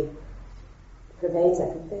seems to be, pervades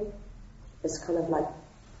everything. It's kind of like,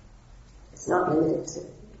 it's not limited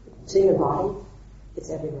to your body, it's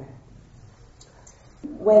everywhere.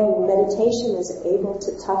 When meditation is able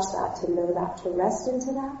to touch that, to know that, to rest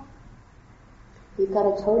into that, you've got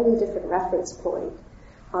a totally different reference point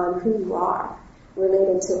on who you are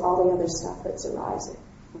related to all the other stuff that's arising.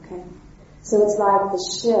 Okay? So it's like the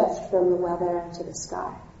shift from the weather to the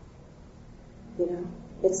sky.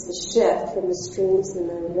 It's the shift from the streams and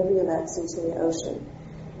the rivulets into the ocean.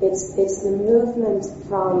 It's the movement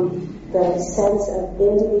from the sense of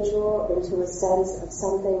individual into a sense of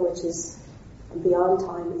something which is beyond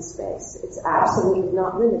time and space. It's absolutely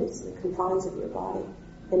not limited to the confines of your body.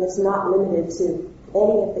 And it's not limited to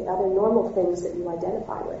any of the other normal things that you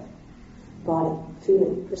identify with. body,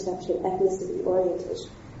 feeling, perception, ethnicity, orientation,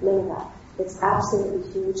 none of that. It's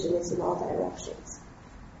absolutely huge and it's in all directions.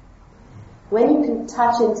 When you can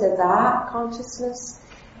touch into that consciousness,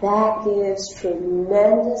 that gives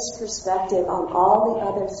tremendous perspective on all the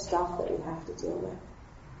other stuff that we have to deal with.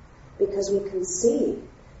 Because we can see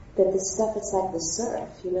that this stuff, it's like the surf.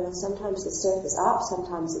 Sometimes the surf is up,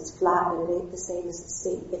 sometimes it's flat, and it ain't the same as the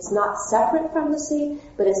sea. It's not separate from the sea,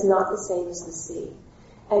 but it's not the same as the sea.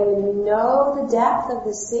 And when you know the depth of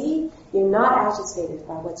the sea, you're not agitated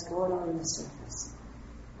by what's going on the surface.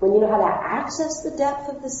 When you know how to access the depth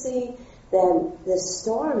of the sea, then the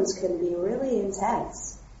storms can be really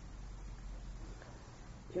intense.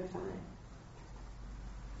 You're fine.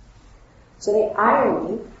 So the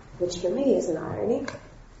irony, which for me is an irony,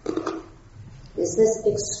 is this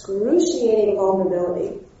excruciating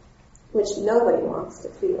vulnerability, which nobody wants to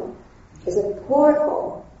feel, is a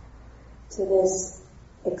portal to this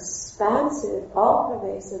expansive,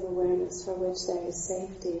 all-pervasive awareness for which there is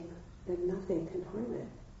safety and nothing can harm it.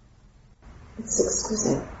 It's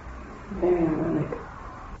exquisite. Very ironic.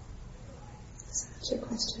 Is that your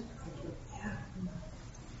question?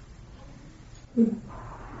 Yeah.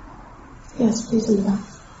 Yes, please, Amma.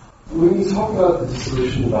 When you talk about the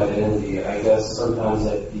dissolution of identity, I guess sometimes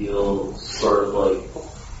I feel sort of like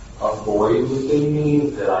a void within me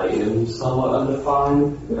that I am somewhat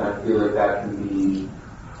undefined, and I feel like that can be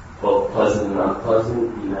both pleasant and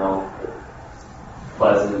unpleasant,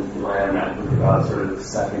 pleasant when I think about sort of the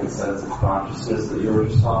second sense of consciousness that you were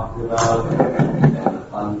just talking about, and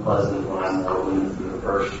unpleasant when I'm open to the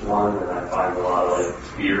first one, and I find a lot of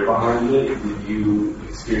fear behind it. Did you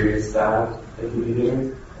experience that at the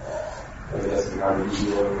beginning? I guess how did you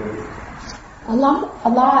deal with it? A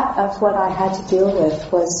lot of what I had to deal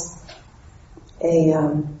with was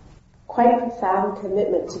a quite profound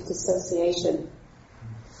commitment to dissociation,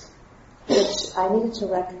 which I needed to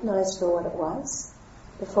recognize for what it was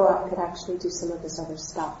before I could actually do some of this other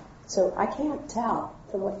stuff. So I can't tell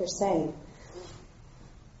from what you're saying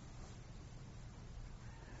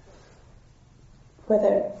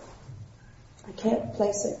whether I can't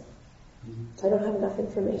place it. I don't have enough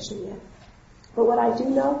information yet. But what I do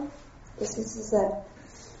know is that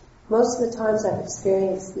most of the times I've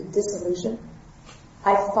experienced the dissolution,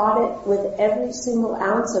 I fought it with every single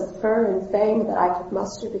ounce of fur and fang that I could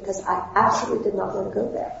muster because I absolutely did not want to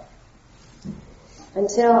go there.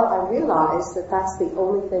 Until I realized that that's the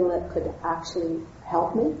only thing that could actually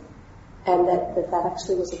help me, and that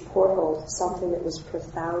actually was a portal to something that was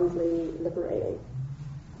profoundly liberating.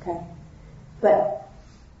 Okay? But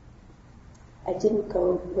I didn't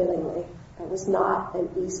go willingly. I was not an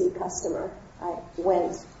easy customer. I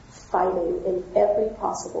went fighting in every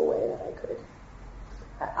possible way that I could.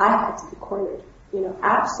 I had to be cornered,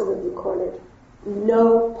 absolutely cornered.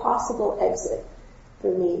 No possible exit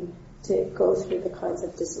for me to go through the kinds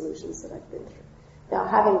of dissolutions that I've been through. Now,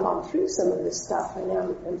 having gone through some of this stuff, I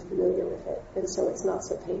now am familiar with it, and so it's not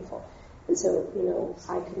so painful. And so,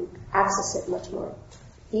 I can access it much more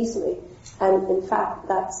easily. And in fact,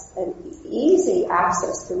 that's an easy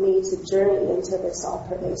access for me to journey into this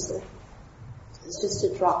all-pervasive. It's just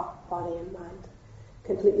to drop body and mind,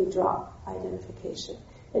 completely drop identification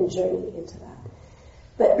and journey into that.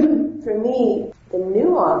 But for me, the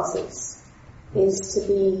nuances is to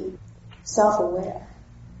be self-aware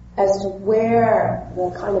as to where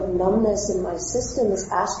the kind of numbness in my system is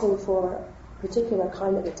asking for a particular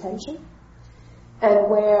kind of attention, and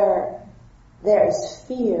where there is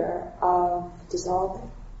fear of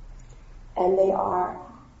dissolving. And they are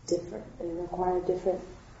different and require different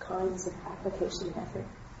kinds of application of effort.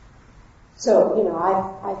 So,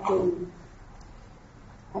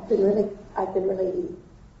 I've been really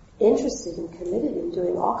interested and committed in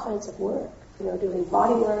doing all kinds of work. Doing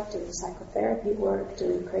body work, doing psychotherapy work,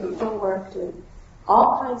 doing cranial work, doing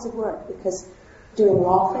all kinds of work, because doing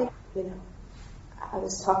raw thing, I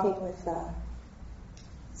was talking with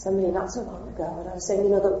somebody not so long ago, and I was saying,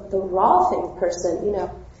 the raw thing person,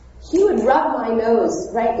 he would rub my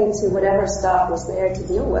nose right into whatever stuff was there to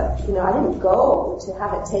deal with. I didn't go to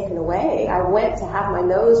have it taken away. I went to have my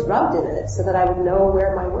nose rubbed in it so that I would know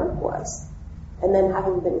where my work was. And then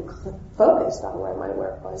having been focused on where my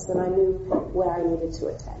work was, then I knew where I needed to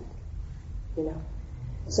attend.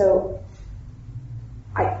 So,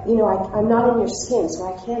 I'm not in your skin,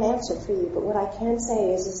 so I can't answer for you, but what I can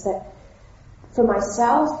say is that for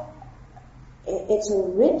myself, it's a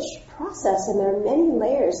rich process, and there are many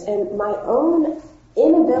layers, and my own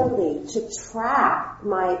inability to track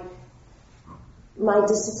my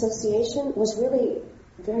disassociation was really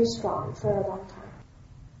very strong for a long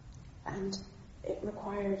time. And it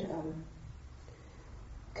required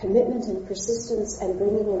commitment and persistence and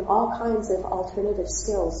bringing in all kinds of alternative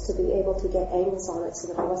skills to be able to get angles on it so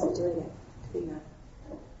that I wasn't doing it, to be that.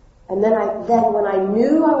 And then when I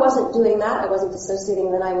knew I wasn't doing that, I wasn't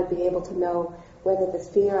dissociating, then I would be able to know whether the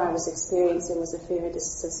fear I was experiencing was a fear of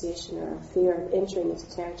disassociation or a fear of entering into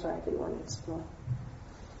territory I didn't want to explore.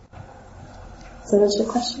 So that's your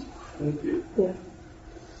question? Thank you. Yeah.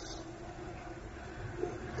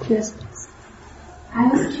 Yes, please. I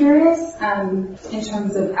was curious, in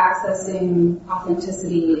terms of accessing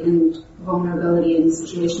authenticity and vulnerability in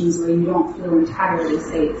situations where you don't feel entirely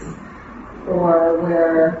safe, or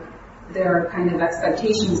where there are kind of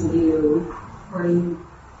expectations of you, where you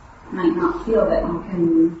might not feel that you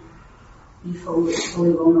can be fully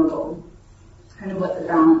vulnerable. Kind of what the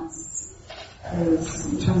balance is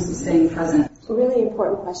in terms of staying present. Really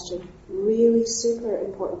important question. Really super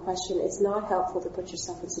important question. It's not helpful to put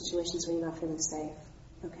yourself in situations where you're not feeling safe.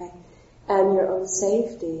 Okay? And your own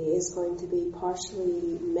safety is going to be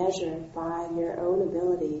partially measured by your own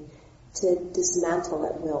ability to dismantle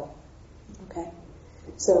at will. Okay?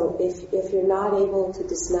 So if you're not able to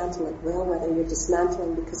dismantle at will, whether you're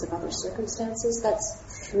dismantling because of other circumstances,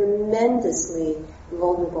 that's tremendously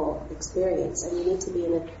vulnerable experience. And you need to be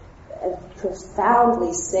in a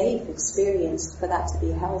profoundly safe experience for that to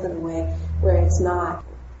be held in a way where it's not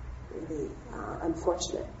really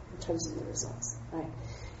unfortunate in terms of the results, right?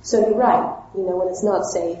 So you're right, when it's not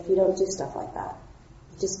safe, you don't do stuff like that.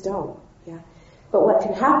 You just don't, yeah? But what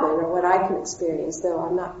can happen, or what I can experience, though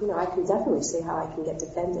I'm not, I can definitely see how I can get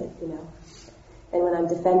defended, And when I'm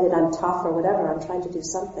defended, I'm tough or whatever, I'm trying to do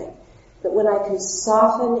something. But when I can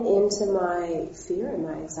soften into my fear and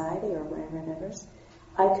my anxiety or my whatever's,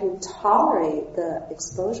 I can tolerate the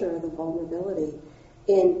exposure or the vulnerability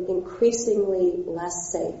in increasingly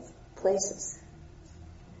less safe places.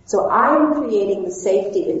 So I'm creating the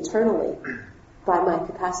safety internally by my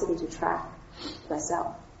capacity to track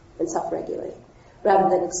myself and self-regulate, rather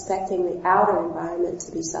than expecting the outer environment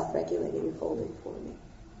to be self-regulating and folding for me.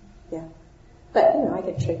 Yeah. But, I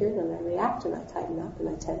get triggered and I react and I tighten up and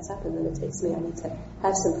I tense up, and then it takes me, I need to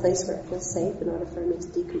have some place where it feels safe in order for me to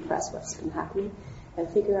decompress what's been happening and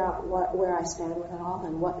figure out where I stand with it all,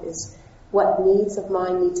 and what needs of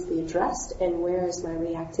mine need to be addressed, and where is my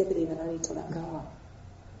reactivity that I need to let go of.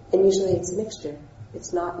 And usually it's a mixture.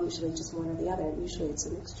 It's not usually just one or the other. Usually it's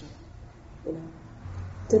a mixture.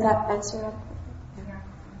 Did that answer it? Yeah.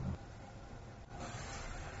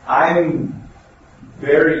 I'm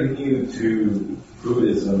very new to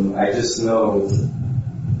Buddhism. I just know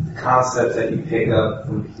the concepts that you pick up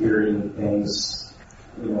from hearing things,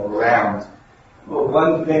 around. But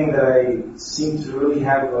one thing that I seem to really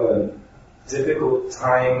have a difficult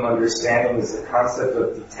time understanding is the concept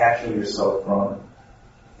of detaching yourself from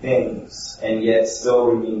things and yet still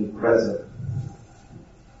remain present.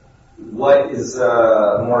 What is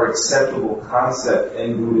a more acceptable concept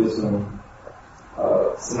in Buddhism,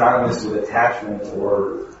 synonymous with attachment,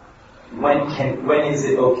 or when is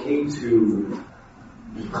it okay to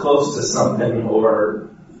be close to something, or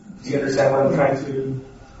do you understand what I'm trying to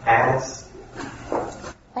ask?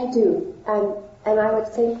 I do. And I would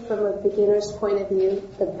think from a beginner's point of view,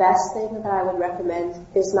 the best thing that I would recommend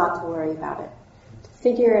is not to worry about it. To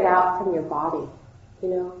figure it out from your body,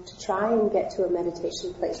 to try and get to a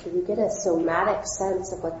meditation place where you get a somatic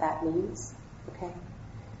sense of what that means, okay?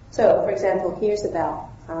 So, for example, here's a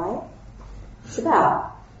bell, alright? It's a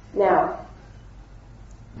bell. Now,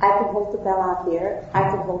 I can hold the bell out here, I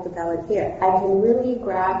can hold the bell in here. I can really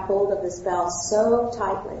grab hold of this bell so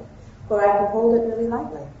tightly, or I can hold it really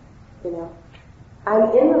lightly,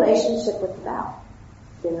 I'm in relationship with the bell,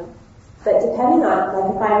 But depending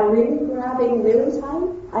on, if I'm really grabbing really tight,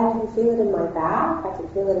 I can feel it in my back, I can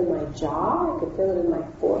feel it in my jaw, I can feel it in my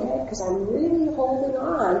forehead, because I'm really holding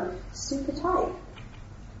on super tight.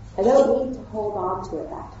 I don't need to hold on to it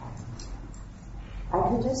that tight. I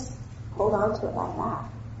can just hold on to it like that.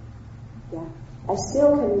 Yeah. I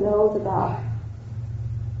still can know the bell.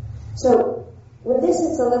 So, with this,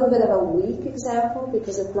 it's a little bit of a weak example,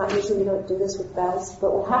 because it's not usually we don't do this with bells,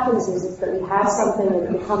 but what happens is that we have something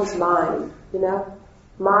and it becomes mine,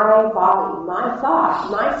 My body, my thought,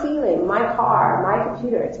 my feeling, my car, my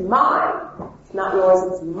computer, it's mine. It's not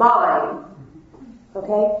yours, it's mine.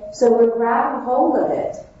 Okay? So we're grabbing hold of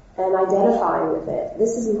it and identifying with it.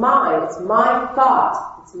 This is mine, it's my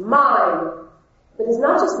thought, it's mine. But it's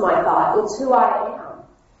not just my thought, it's who I am.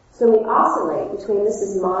 So we oscillate between this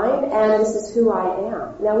is mine and this is who I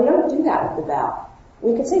am. Now we don't do that with the bell.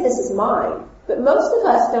 We could say this is mine, but most of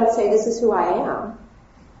us don't say this is who I am.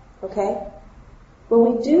 Okay?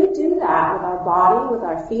 When we do that with our body, with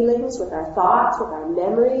our feelings, with our thoughts, with our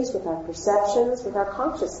memories, with our perceptions, with our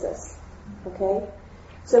consciousness, okay?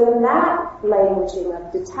 So in that languaging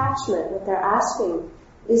of detachment, what they're asking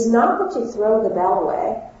is not that you throw the bell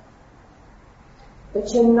away, but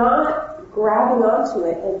you're not grabbing onto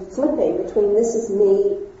it and flipping between this is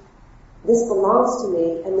me, this belongs to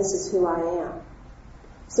me, and this is who I am.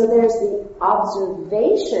 So there's the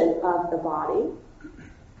observation of the body,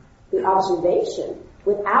 the observation,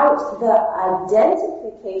 without the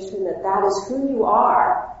identification that that is who you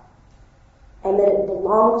are and that it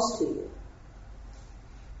belongs to you.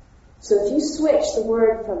 So if you switch the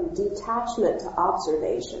word from detachment to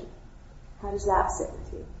observation, how does that sit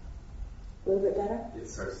with you? A little bit better? It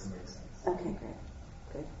starts to make sense. Okay, great.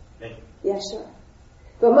 Good. Thank you. Yeah, sure.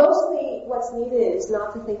 But mostly what's needed is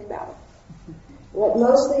not to think about it.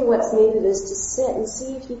 What's needed is to sit and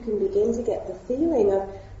see if you can begin to get the feeling of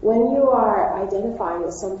when you are identifying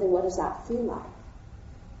with something, what does that feel like?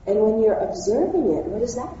 And when you're observing it, what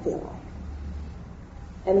does that feel like?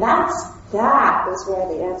 And that is where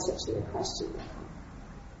the answer to your question will come.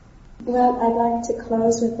 Well, I'd like to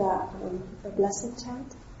close with a blessing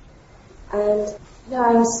chant. And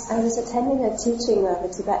I was attending a teaching of a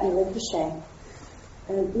Tibetan Rinpoche.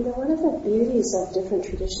 And one of the beauties of different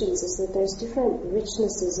traditions is that there's different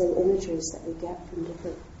richnesses and imageries that we get from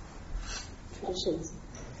different traditions.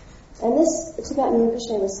 And this Tibetan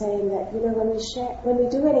Rinpoche was saying that, when we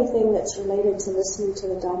do anything that's related to listening to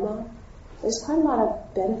the Dharma, there's quite a lot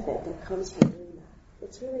of benefit that comes from doing that.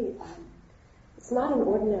 It's really, it's not an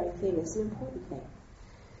ordinary thing, it's an important thing.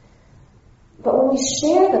 But when we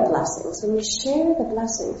share the blessings,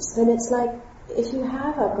 then it's like, if you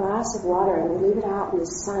have a glass of water and you leave it out in the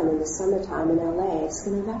sun in the summertime in LA, it's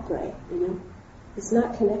going to evaporate, It's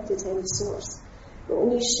not connected to any source. But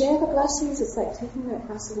when you share the blessings, it's like taking that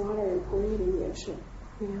glass of water and pouring it in the ocean,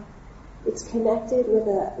 It's connected with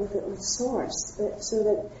a source, so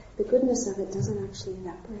that the goodness of it doesn't actually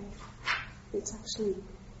evaporate. It's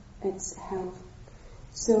held.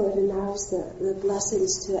 So it allows the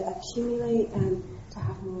blessings to accumulate and to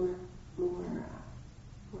have more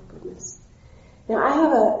goodness. Now I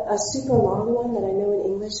have a super long one that I know in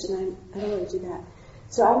English, and I don't want to do that.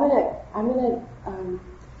 So I'm gonna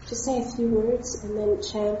just say a few words and then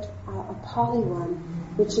chant a Pali one,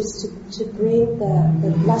 which is to bring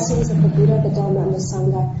the blessings of the Buddha, the Dharma, and the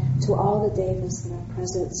Sangha to all the devas that are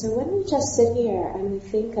present. So when we just sit here and we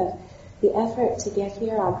think of the effort to get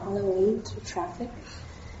here on Halloween through traffic,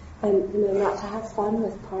 and not to have fun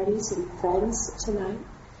with parties and friends tonight,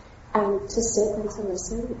 and to sit and to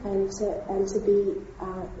listen and to be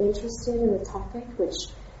interested in a topic which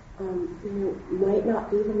might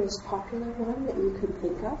not be the most popular one that you can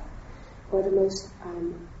think of, or the most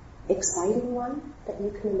exciting one that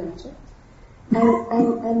you can imagine,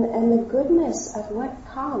 and the goodness of what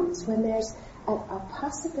comes when there's a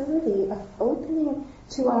possibility of opening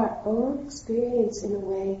to our own experience in a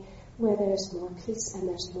way where there's more peace and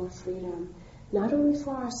there's more freedom, not only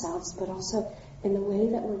for ourselves, but also in the way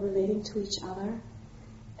that we're relating to each other,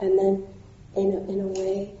 and then in a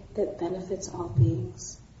way that benefits all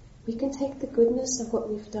beings. We can take the goodness of what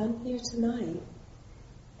we've done here tonight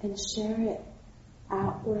and share it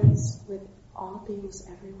outwards with all beings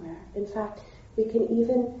everywhere. In fact, we can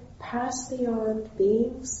even pass beyond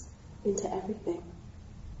beings into everything,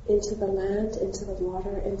 into the land, into the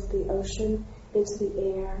water, into the ocean, into the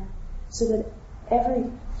air, so that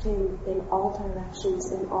everything in all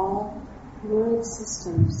directions, in all world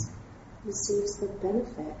systems, receives the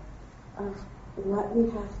benefit of what we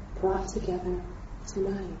have brought together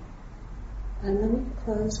tonight. And let me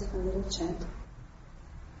close with a little chant.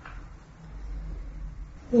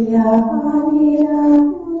 Yavanira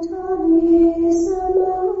Mutani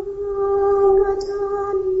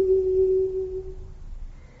Samangatani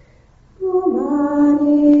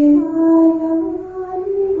Umani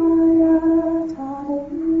Ayani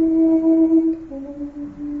Ayatadeke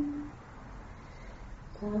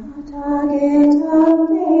Tatagetam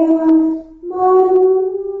Deva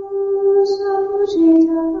Manusa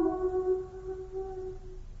Pujita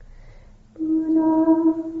Buddha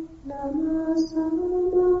Namasama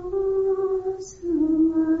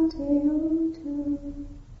Sumateotu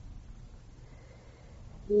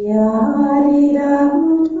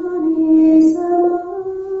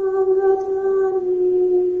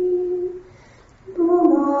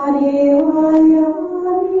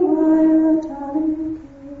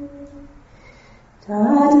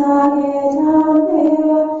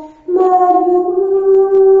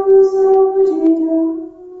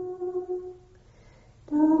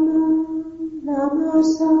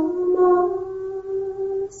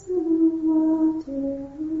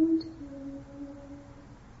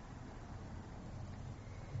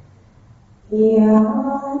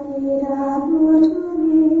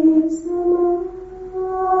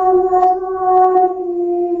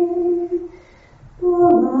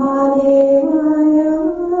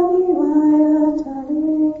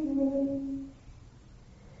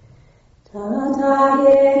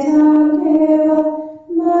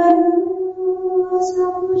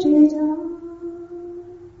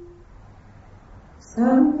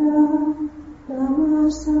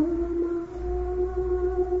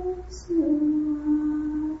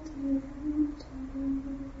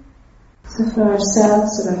So for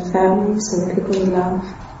ourselves and our families and the people we love,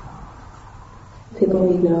 people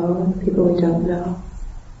we know and people we don't know,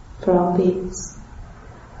 for all beings,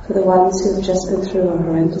 for the ones who have just been through a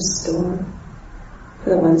horrendous storm,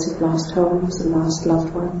 for the ones who've lost homes and lost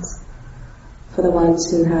loved ones, for the ones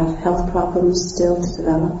who have health problems still to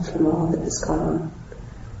develop from all that has gone on.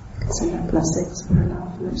 Send our blessings for our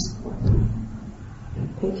love and our support.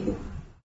 Thank you.